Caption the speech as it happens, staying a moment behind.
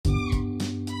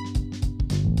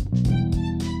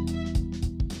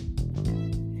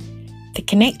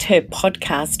Connect Her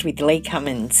podcast with Lee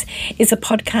Cummins is a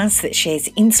podcast that shares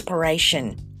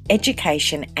inspiration,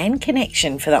 education, and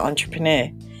connection for the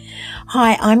entrepreneur.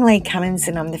 Hi, I'm Lee Cummins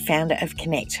and I'm the founder of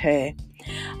Connect Her.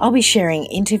 I'll be sharing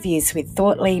interviews with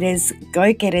thought leaders,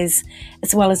 go-getters,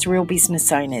 as well as real business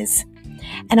owners.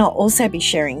 And I'll also be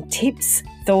sharing tips,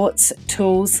 thoughts,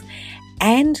 tools,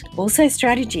 and also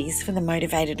strategies for the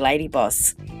motivated lady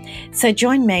boss. So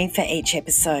join me for each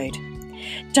episode.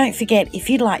 Don't forget,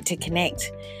 if you'd like to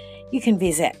connect, you can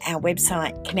visit our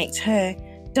website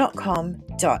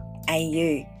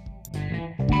connecther.com.au.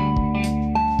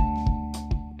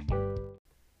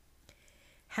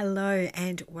 Hello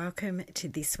and welcome to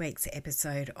this week's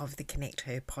episode of the Connect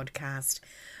Her podcast.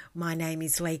 My name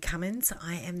is Lee Cummins.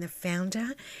 I am the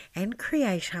founder and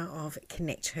creator of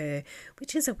Connect Her,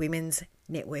 which is a women's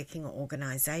networking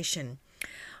organisation.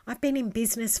 I've been in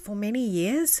business for many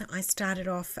years. I started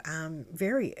off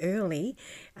very early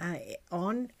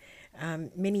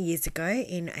many years ago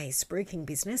in a spruiking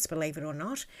business, believe it or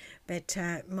not. But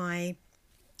my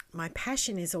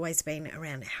passion has always been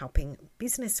around helping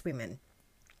business women.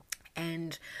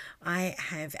 And I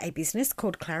have a business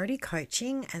called Clarity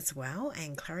Coaching as well.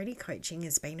 And Clarity Coaching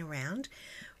has been around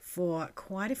for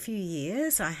quite a few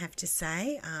years, I have to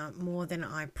say, more than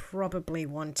I probably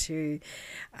want to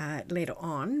let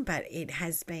on, but it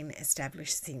has been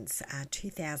established since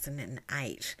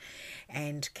 2008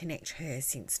 and Connect Her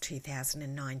since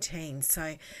 2019.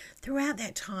 So throughout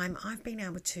that time, I've been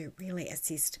able to really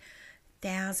assist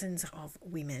thousands of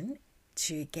women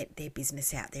to get their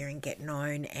business out there and get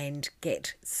known and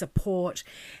get support,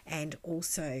 and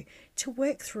also to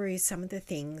work through some of the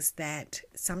things that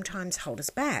sometimes hold us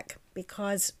back,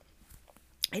 because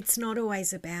it's not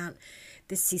always about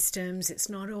the systems, it's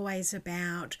not always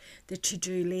about the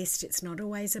to-do list, it's not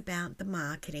always about the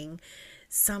marketing.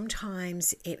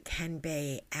 Sometimes it can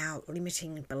be our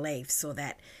limiting beliefs or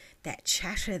that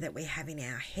chatter that we have in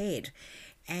our head.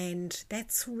 And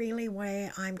that's really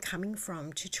where I'm coming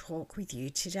from to talk with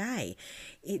you today.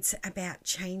 It's about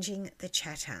changing the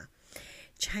chatter.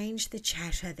 Change the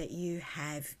chatter that you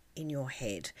have in your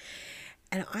head.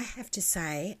 And I have to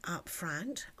say up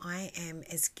front, I am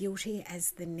as guilty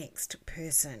as the next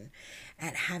person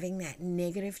at having that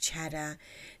negative chatter,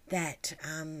 that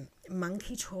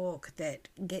monkey talk that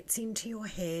gets into your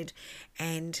head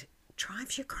and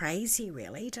drives you crazy,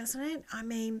 really, doesn't it? I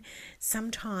mean,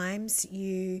 sometimes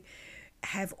you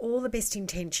have all the best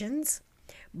intentions,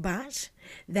 but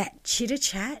that chitter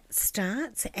chat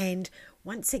starts, and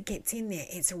once it gets in there,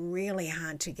 it's really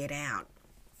hard to get out.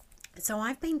 So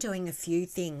I've been doing a few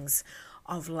things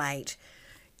of late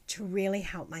to really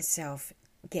help myself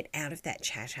get out of that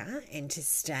chatter and to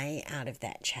stay out of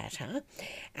that chatter.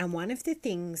 And one of the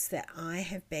things that I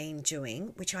have been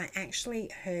doing, which I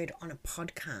actually heard on a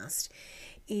podcast,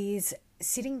 is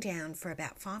sitting down for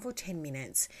about 5 or 10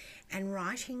 minutes and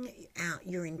writing out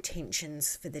your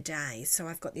intentions for the day. So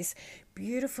I've got this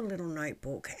beautiful little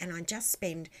notebook and I just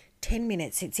spend 10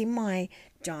 minutes. It's in my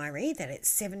diary that it's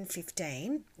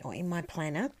 7:15, or in my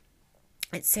planner.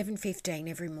 At 7:15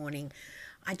 every morning,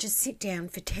 I just sit down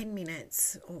for 10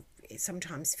 minutes or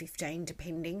sometimes 15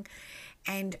 depending,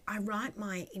 and I write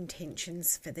my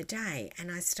intentions for the day.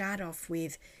 And I start off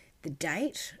with the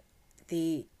date,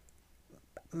 the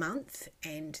month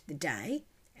and the day,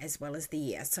 as well as the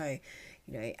year. So,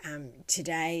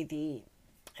 today, the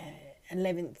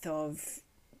 11th of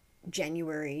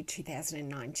January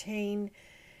 2019,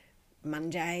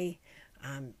 Monday,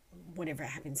 whatever it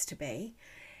happens to be.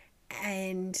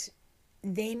 And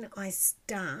then I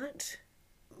start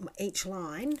each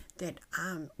line that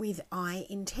with I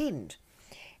intend.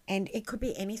 And it could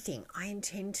be anything. I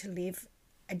intend to live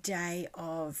a day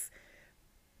of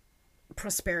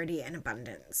prosperity and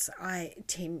abundance.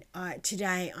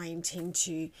 Today I intend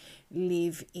to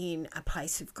live in a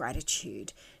place of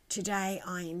gratitude. Today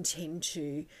I intend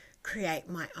to create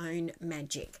my own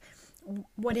magic.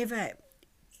 Whatever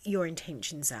your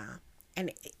intentions are.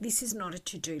 And this is not a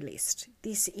to-do list.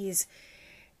 This is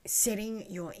setting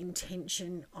your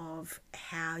intention of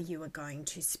how you are going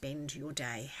to spend your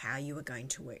day, how you are going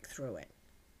to work through it.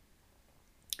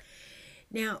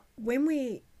 Now, when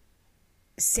we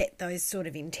set those sort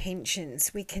of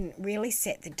intentions, we can really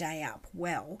set the day up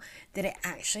well, that it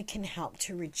actually can help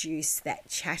to reduce that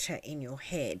chatter in your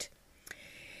head.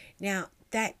 Now,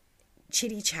 that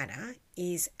chitty chatter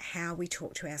is how we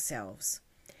talk to ourselves.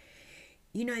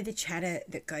 You know, the chatter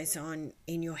that goes on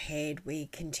in your head, we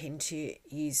can tend to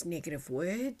use negative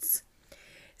words.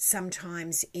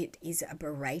 Sometimes it is a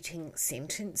berating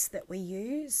sentence that we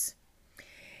use.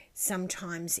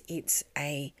 Sometimes it's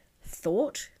a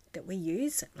thought that we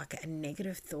use, like a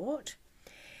negative thought.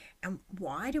 And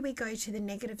why do we go to the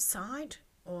negative side,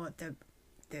 or the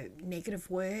negative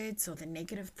words, or the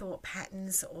negative thought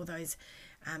patterns, or those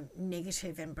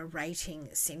negative and berating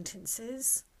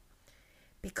sentences?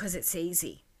 Because it's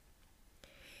easy.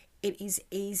 It is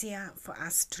easier for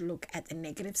us to look at the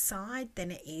negative side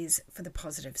than it is for the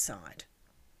positive side.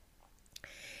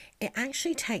 It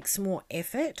actually takes more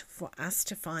effort for us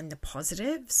to find the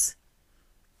positives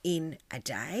in a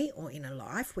day or in a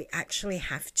life. We actually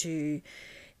have to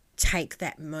take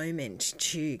that moment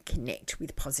to connect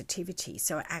with positivity.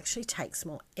 So it actually takes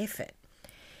more effort.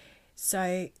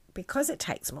 So because it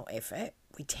takes more effort,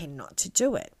 we tend not to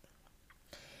do it.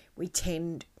 We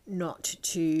tend not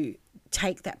to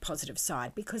take that positive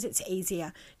side because it's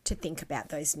easier to think about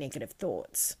those negative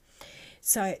thoughts.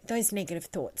 So those negative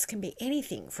thoughts can be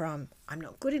anything from, I'm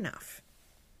not good enough.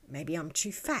 Maybe I'm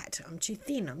too fat, I'm too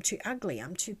thin, I'm too ugly,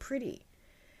 I'm too pretty.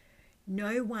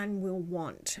 No one will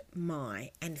want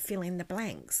my, and fill in the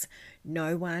blanks.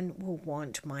 No one will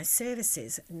want my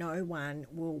services. No one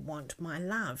will want my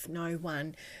love. No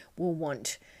one will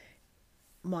want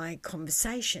my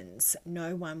conversations.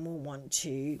 No one will want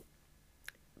to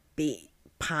be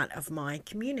part of my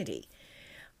community.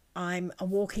 I'm a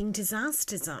walking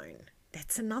disaster zone.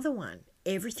 That's another one.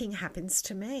 Everything happens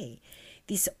to me.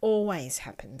 This always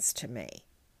happens to me.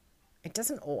 It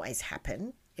doesn't always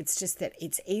happen. It's just that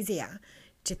it's easier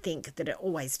to think that it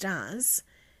always does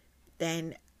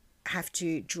than have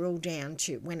to drill down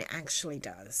to when it actually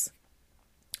does.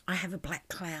 I have a black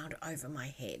cloud over my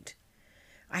head.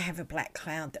 I have a black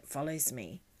cloud that follows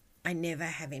me. I never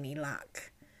have any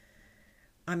luck.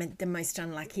 I'm the most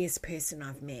unluckiest person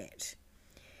I've met.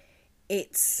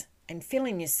 And fill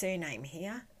in your surname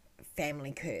here,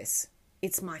 family curse.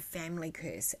 It's my family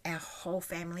curse. Our whole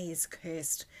family is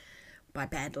cursed by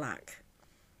bad luck.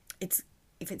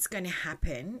 If it's going to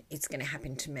happen, it's going to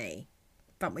happen to me.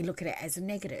 But we look at it as a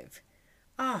negative.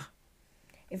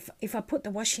 If I put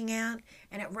the washing out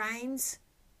and it rains,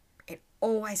 it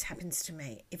always happens to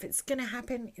me. If it's going to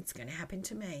happen, it's going to happen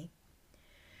to me.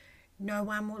 No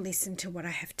one will listen to what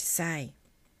I have to say.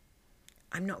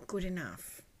 I'm not good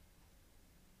enough.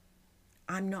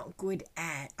 I'm not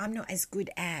as good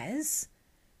as,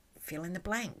 fill in the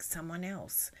blank, someone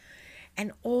else.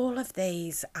 And all of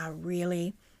these are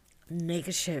really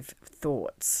negative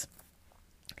thoughts.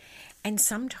 And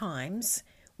sometimes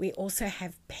we also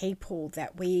have people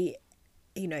that a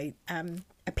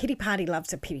pity party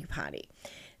loves a pity party.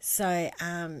 So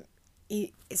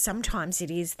sometimes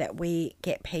it is that we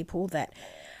get people that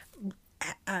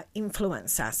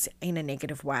influence us in a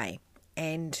negative way.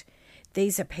 And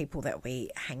these are people that we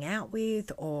hang out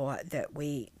with or that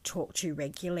we talk to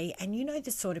regularly. And you know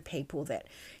the sort of people that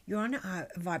you're on a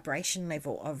vibration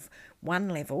level of one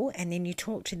level, and then you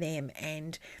talk to them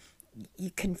and you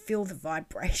can feel the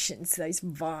vibrations, those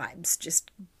vibes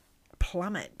just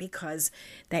plummet because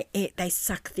they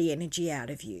suck the energy out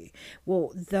of you.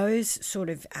 Well, those sort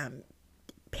of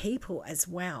people as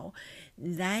well,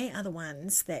 they are the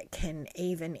ones that can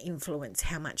even influence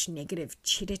how much negative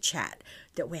chitter chat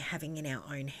that we're having in our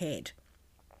own head.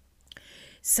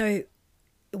 So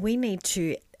we need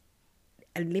to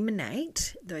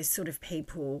eliminate those sort of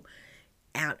people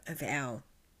out of our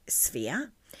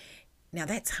sphere. Now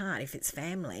that's hard if it's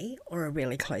family or a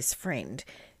really close friend.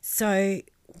 So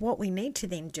what we need to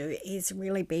then do is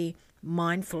really be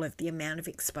mindful of the amount of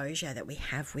exposure that we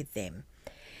have with them.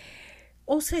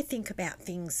 Also think about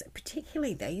things,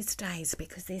 particularly these days,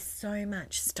 because there's so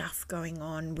much stuff going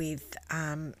on with,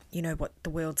 what the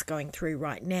world's going through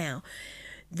right now,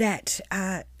 that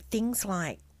things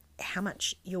like how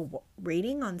much you're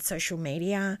reading on social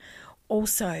media,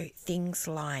 also things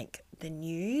like the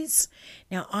news.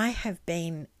 Now, I have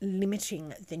been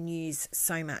limiting the news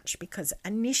so much because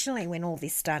initially when all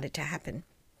this started to happen,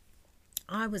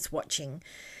 I was watching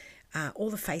all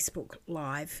the Facebook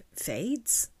live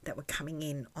feeds that were coming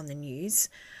in on the news.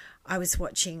 I was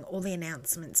watching all the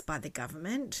announcements by the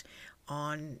government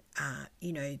on,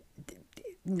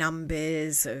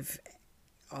 numbers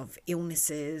of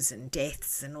illnesses and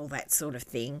deaths and all that sort of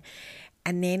thing.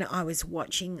 And then I was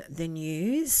watching the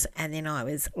news, and then I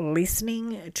was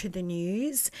listening to the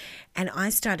news, and I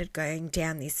started going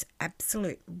down this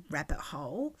absolute rabbit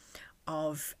hole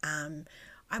of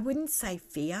I wouldn't say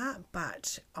fear,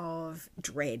 but of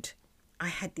dread. I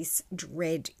had this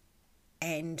dread,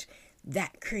 and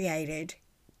that created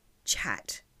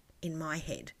chat in my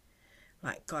head.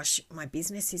 Like, gosh, my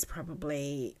business is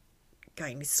probably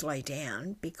going to slow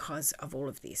down because of all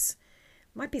of this.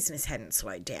 My business hadn't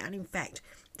slowed down. In fact,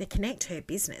 the Connect Her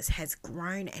business has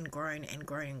grown and grown and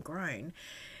grown and grown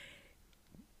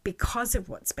because of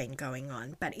what's been going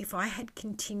on. But if I had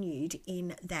continued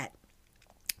in that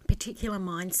particular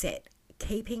mindset,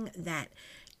 keeping that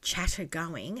chatter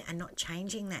going and not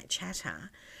changing that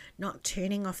chatter, not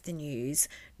turning off the news,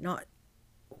 not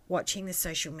watching the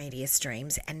social media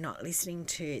streams, and not listening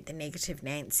to the negative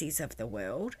Nancys of the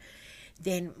world,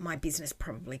 then my business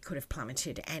probably could have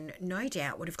plummeted and no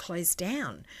doubt would have closed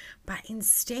down. But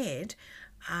instead,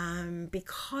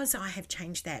 because I have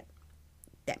changed that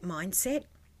mindset,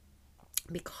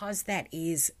 because that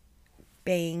is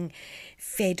being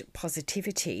fed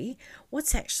positivity,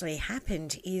 what's actually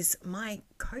happened is my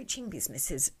coaching business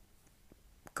has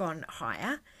gone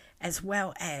higher, as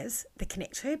well as the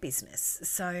Connect Her business.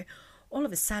 So all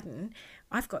of a sudden,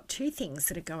 I've got two things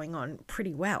that are going on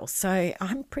pretty well. So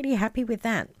I'm pretty happy with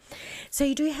that. So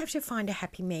you do have to find a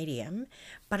happy medium,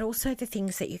 but also the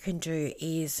things that you can do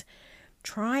is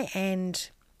try and,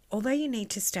 although you need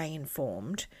to stay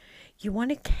informed, you want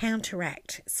to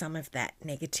counteract some of that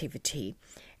negativity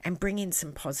and bring in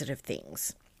some positive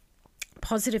things.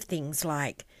 Positive things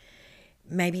like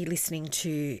maybe listening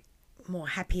to more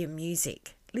happier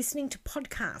music, listening to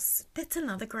podcasts. That's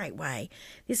another great way.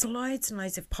 There's loads and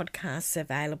loads of podcasts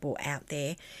available out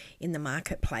there in the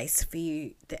marketplace for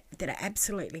you that are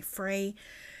absolutely free.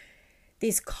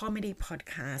 There's comedy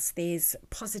podcasts, there's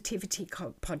positivity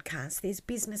podcasts, there's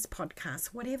business podcasts,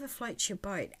 whatever floats your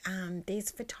boat.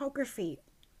 There's photography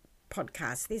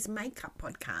podcasts, there's makeup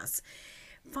podcasts.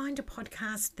 Find a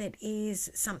podcast that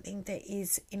is something that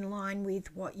is in line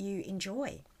with what you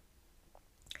enjoy,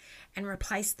 and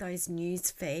replace those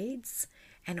news feeds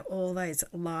and all those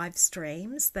live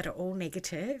streams that are all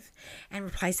negative, and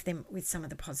replace them with some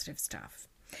of the positive stuff.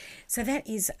 So that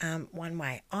is one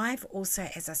way. I've also,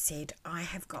 as I said, I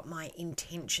have got my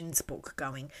intentions book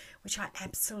going, which I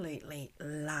absolutely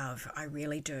love. I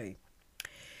really do.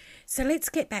 So let's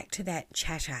get back to that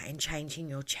chatter and changing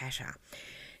your chatter.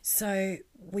 So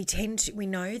we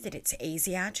know that it's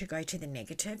easier to go to the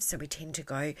negative, so we tend to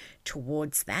go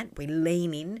towards that. We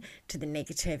lean in to the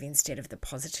negative instead of the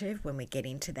positive when we get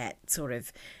into that sort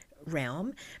of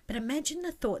realm. But imagine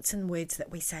the thoughts and words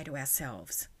that we say to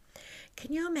ourselves.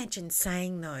 Can you imagine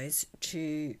saying those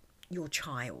to your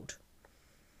child,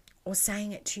 or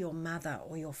saying it to your mother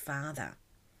or your father,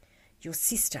 your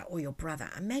sister or your brother?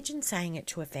 Imagine saying it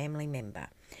to a family member.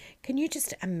 Can you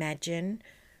just imagine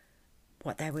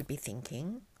what they would be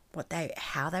thinking,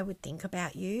 how they would think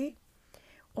about you?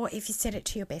 Or if you said it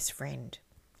to your best friend,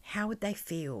 how would they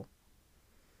feel?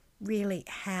 Really,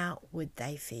 how would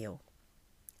they feel?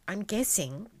 I'm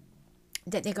guessing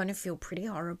that they're going to feel pretty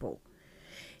horrible.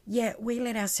 Yeah, we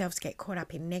let ourselves get caught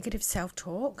up in negative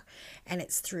self-talk, and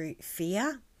it's through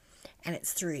fear and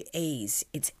it's through ease.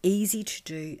 It's easy to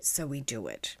do, so we do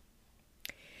it.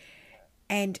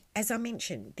 And as I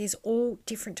mentioned, there's all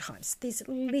different types. There's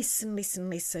lists and lists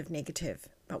and lists of negative.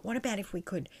 But what about if we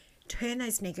could turn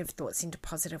those negative thoughts into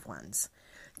positive ones?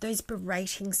 Those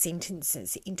berating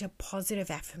sentences into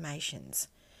positive affirmations.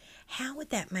 How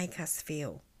would that make us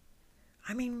feel?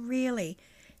 I mean, really,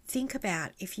 think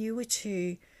about if you were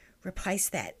to replace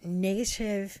that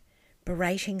negative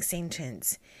berating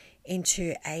sentence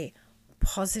into a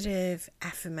positive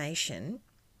affirmation.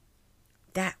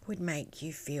 That would make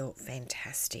you feel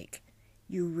fantastic.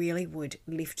 You really would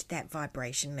lift that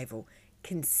vibration level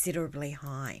considerably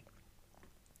high.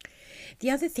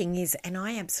 The other thing is, and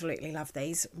I absolutely love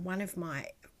these, one of my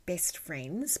best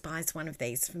friends buys one of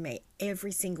these for me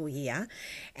every single year,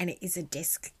 and it is a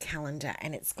desk calendar,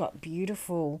 and it's got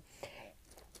beautiful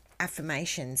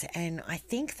affirmations, and I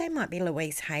think they might be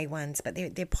Louise Hay ones, but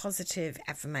they're positive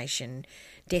affirmation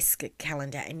desk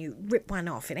calendar, and you rip one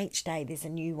off, and each day there's a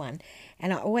new one.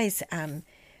 And I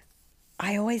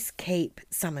always keep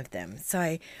some of them.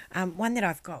 So one that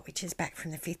I've got, which is back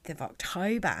from the 5th of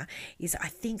October, is I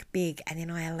think big, and then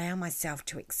I allow myself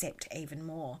to accept even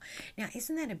more. Now,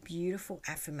 isn't that a beautiful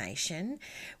affirmation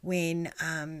when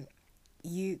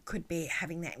you could be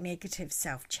having that negative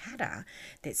self-chatter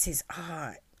that says,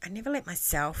 oh, I never let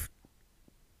myself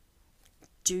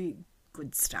do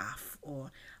good stuff,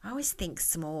 or I always think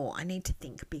small, I need to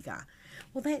think bigger.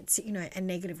 Well, that's, a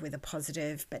negative with a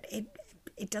positive, but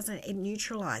it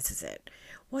neutralizes it.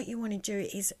 What you want to do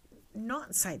is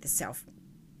not say the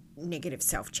negative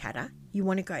self-chatter. You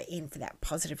want to go in for that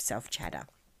positive self-chatter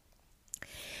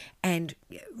and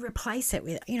replace it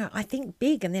with, I think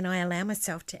big, and then I allow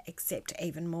myself to accept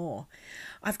even more.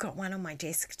 I've got one on my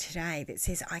desk today that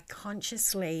says, I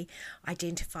consciously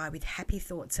identify with happy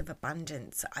thoughts of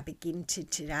abundance. I begin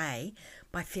today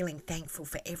by feeling thankful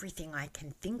for everything I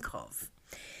can think of.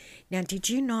 Now, did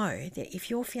you know that if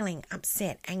you're feeling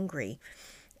upset, angry,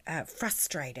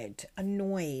 frustrated,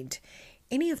 annoyed,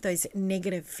 any of those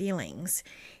negative feelings,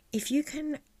 if you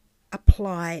can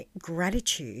apply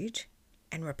gratitude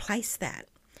and replace that,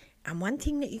 and one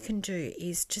thing that you can do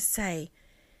is just say,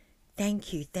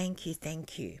 thank you, thank you,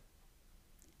 thank you.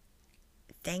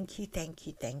 Thank you, thank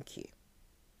you, thank you.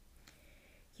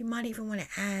 You might even want to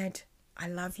add, I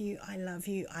love you, I love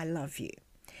you, I love you.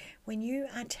 When you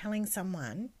are telling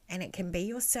someone, and it can be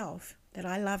yourself, that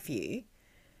I love you,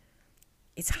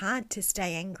 it's hard to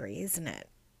stay angry, isn't it?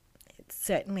 It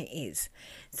certainly is.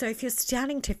 So if you're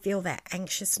starting to feel that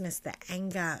anxiousness, that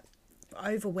anger,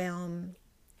 overwhelm,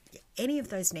 any of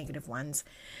those negative ones,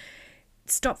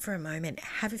 stop for a moment,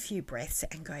 have a few breaths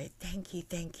and go, thank you,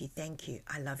 thank you, thank you.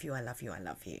 I love you, I love you, I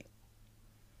love you.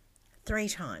 3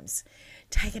 times.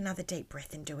 Take another deep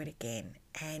breath and do it again.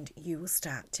 And you will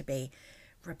start to be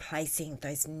replacing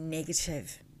those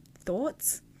negative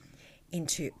thoughts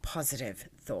into positive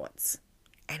thoughts.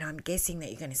 And I'm guessing that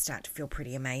you're going to start to feel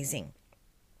pretty amazing.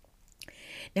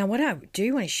 Now, what I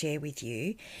do want to share with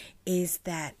you is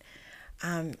that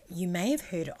you may have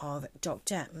heard of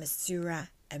Dr. Masaru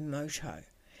Emoto.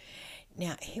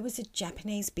 Now, he was a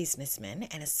Japanese businessman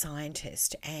and a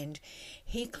scientist, and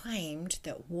he claimed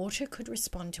that water could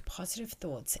respond to positive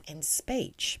thoughts and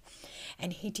speech.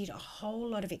 And he did a whole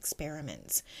lot of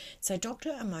experiments. So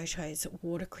Dr. Emoto's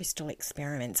water crystal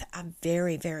experiments are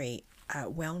very, very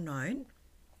well known.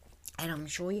 And I'm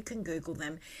sure you can Google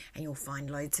them and you'll find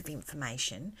loads of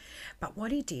information. But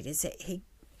what he did is that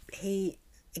he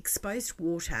exposed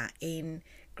water in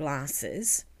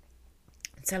glasses,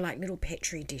 so like little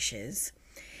Petri dishes,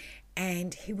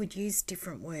 and he would use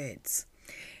different words,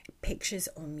 pictures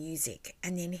or music,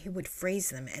 and then he would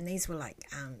freeze them. And these were like,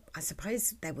 I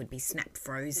suppose they would be snap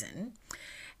frozen.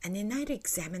 And then they'd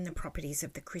examine the properties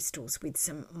of the crystals with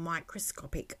some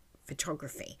microscopic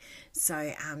photography.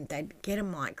 So they'd get a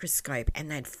microscope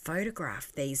and they'd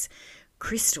photograph these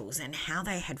crystals and how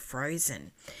they had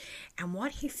frozen. And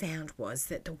what he found was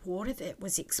that the water that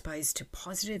was exposed to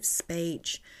positive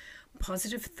speech,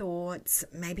 positive thoughts,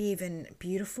 maybe even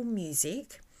beautiful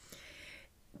music,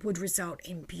 would result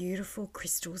in beautiful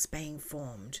crystals being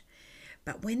formed.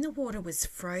 But when the water was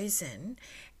frozen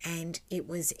and it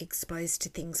was exposed to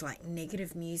things like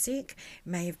negative music,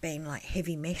 may have been like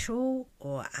heavy metal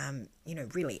or,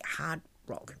 really hard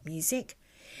rock music,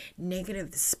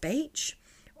 negative speech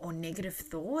or negative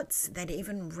thoughts, they'd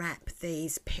even wrap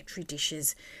these Petri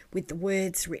dishes with the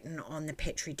words written on the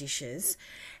Petri dishes.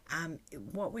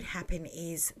 What would happen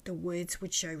is the words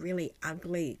would show really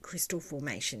ugly crystal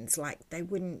formations, like they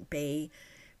wouldn't be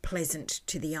pleasant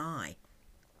to the eye.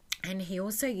 And he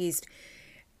also used,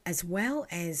 as well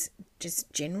as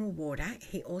just general water,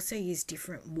 he also used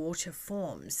different water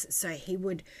forms. So he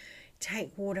would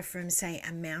take water from, say,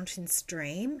 a mountain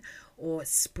stream or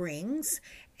springs,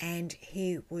 and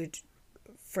he would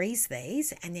freeze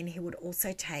these, and then he would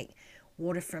also take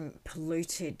water from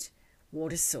polluted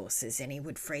water sources and he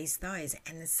would freeze those.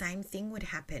 And the same thing would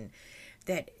happen,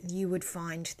 that you would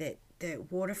find that the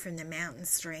water from the mountain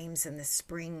streams and the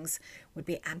springs would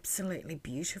be absolutely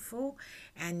beautiful,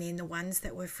 and then the ones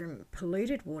that were from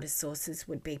polluted water sources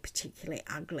would be particularly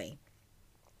ugly.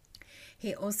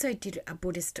 He also did a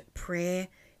Buddhist prayer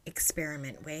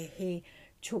experiment where he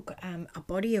took a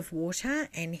body of water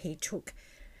and he took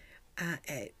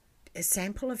a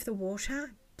sample of the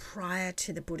water prior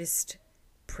to the Buddhist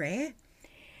prayer,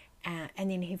 and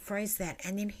then he froze that,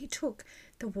 and then he took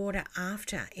the water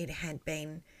after it had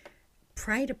been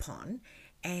prayed upon,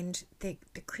 and the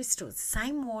crystals,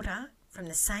 same water from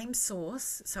the same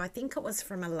source, so I think it was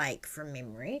from a lake from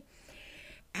memory,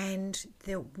 and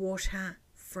the water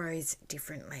froze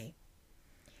differently.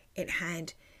 It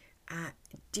had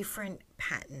different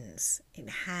patterns, it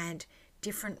had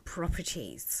different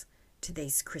properties to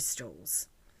these crystals.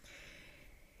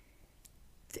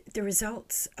 The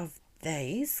results of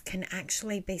these can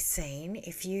actually be seen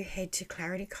if you head to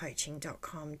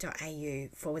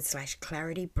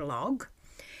claritycoaching.com.au/clarity blog.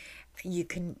 You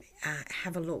can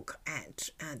have a look at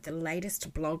the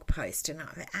latest blog post, and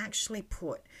I've actually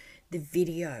put the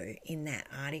video in that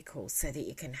article so that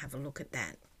you can have a look at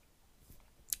that.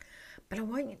 But I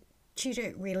want you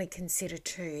to really consider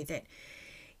too that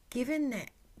given that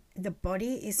the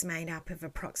body is made up of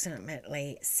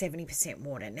approximately 70%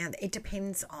 water. Now, it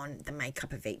depends on the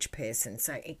makeup of each person.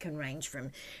 So it can range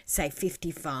from, say,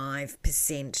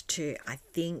 55% to, I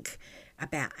think,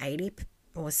 about 80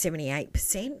 or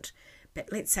 78%. But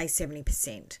let's say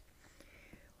 70%.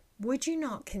 Would you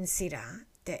not consider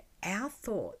that our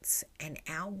thoughts and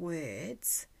our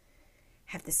words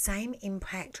have the same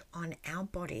impact on our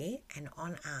body and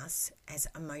on us as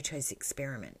Emoto's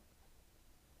experiment?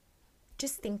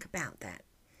 Just think about that.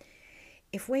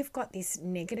 If we've got this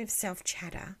negative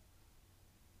self-chatter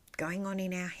going on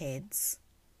in our heads,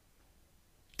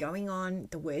 going on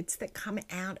the words that come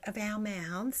out of our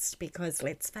mouths, because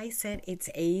let's face it,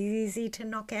 it's easy to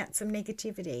knock out some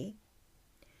negativity.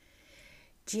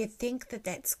 Do you think that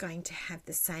that's going to have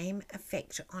the same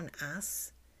effect on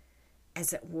us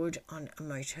as it would on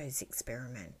Emoto's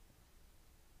experiment?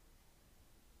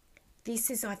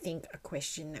 This is, I think, a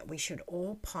question that we should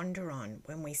all ponder on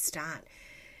when we start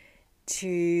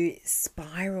to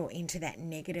spiral into that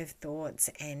negative thoughts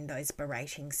and those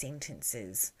berating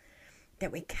sentences,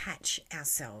 that we catch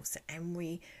ourselves and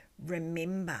we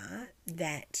remember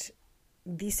that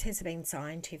this has been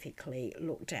scientifically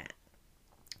looked at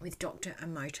with Dr.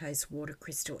 Emoto's water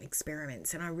crystal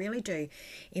experiments. And I really do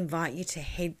invite you to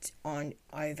head on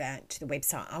over to the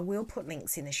website. I will put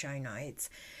links in the show notes,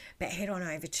 but head on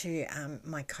over to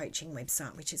my coaching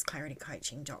website, which is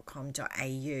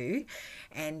claritycoaching.com.au,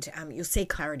 and you'll see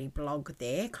Clarity blog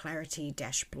there,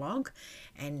 clarity-blog,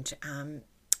 and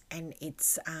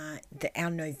it's our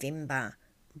November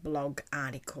blog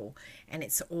article, and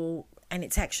it's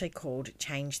actually called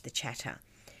Change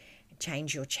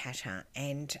Your Chatter,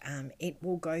 and it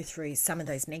will go through some of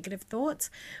those negative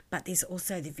thoughts, but there's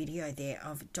also the video there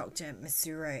of Dr.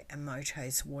 Masaru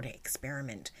Emoto's water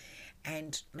experiment.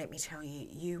 And let me tell you,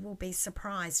 you will be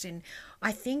surprised. And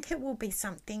I think it will be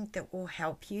something that will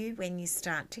help you when you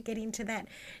start to get into that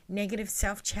negative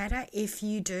self-chatter. If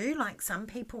you do, like some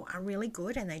people are really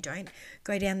good and they don't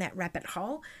go down that rabbit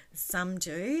hole. Some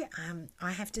do.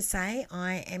 I have to say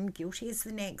I am guilty as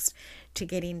the next to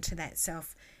get into that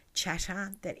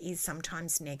self-chatter that is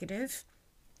sometimes negative.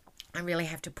 I really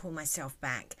have to pull myself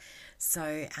back.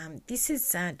 So this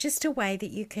is just a way that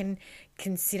you can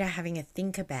consider having a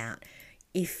think about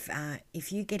if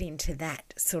you get into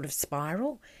that sort of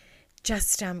spiral.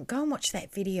 Just go and watch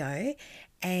that video,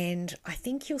 and I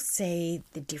think you'll see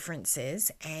the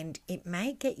differences, and it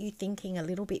may get you thinking a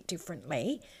little bit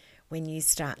differently when you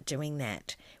start doing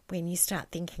that, when you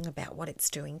start thinking about what it's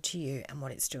doing to you and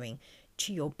what it's doing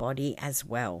to your body as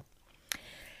well.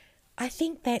 I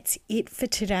think that's it for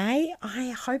today. I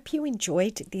hope you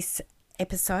enjoyed this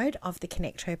episode of the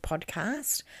Connect Her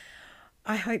podcast.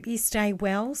 I hope you stay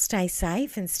well, stay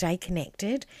safe, and stay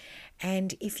connected.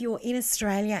 And if you're in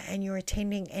Australia and you're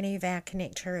attending any of our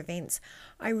Connect Her events,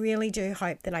 I really do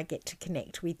hope that I get to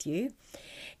connect with you.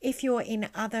 If you're in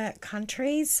other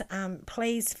countries,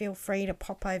 please feel free to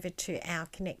pop over to our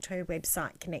Connect Her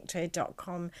website,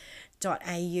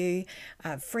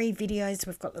 connecther.com.au. Free videos,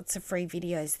 we've got lots of free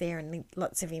videos there and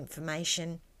lots of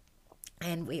information.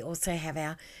 And we also have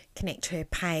our Connect Her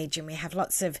page, and we have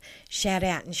lots of shout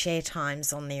out and share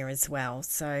times on there as well.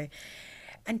 So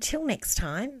until next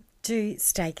time, do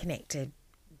stay connected.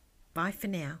 Bye for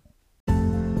now.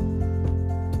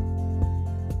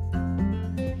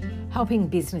 Helping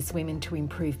business women to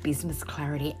improve business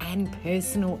clarity and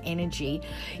personal energy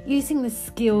using the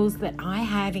skills that I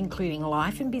have, including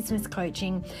life and business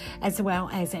coaching, as well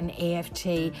as an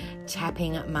EFT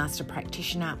tapping master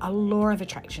practitioner, a law of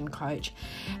attraction coach.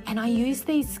 And I use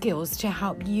these skills to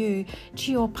help you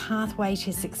to your pathway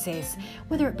to success,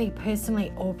 whether it be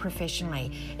personally or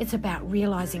professionally. It's about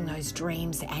realizing those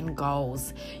dreams and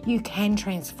goals. You can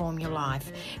transform your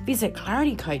life. Visit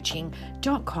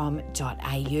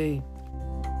claritycoaching.com.au.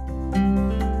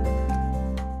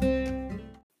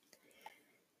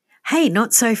 Hey,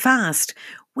 not so fast.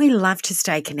 We love to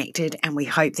stay connected, and we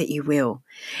hope that you will.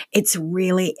 It's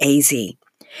really easy.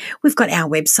 We've got our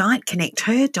website,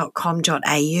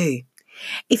 connecther.com.au.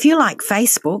 If you like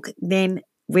Facebook, then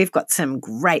we've got some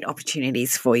great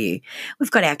opportunities for you.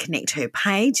 We've got our Connect Her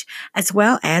page as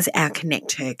well as our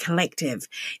Connect Her Collective.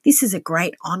 This is a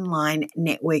great online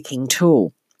networking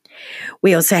tool.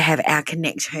 We also have our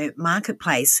Connect Her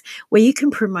Marketplace, where you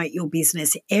can promote your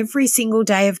business every single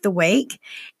day of the week,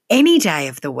 any day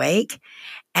of the week,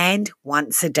 and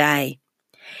once a day.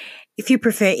 If you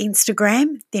prefer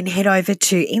Instagram, then head over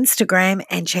to Instagram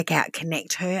and check out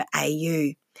Connect Her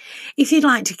AU. If you'd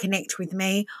like to connect with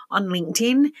me on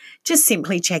LinkedIn, just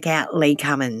simply check out Lee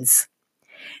Cummins.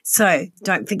 So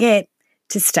don't forget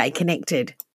to stay connected.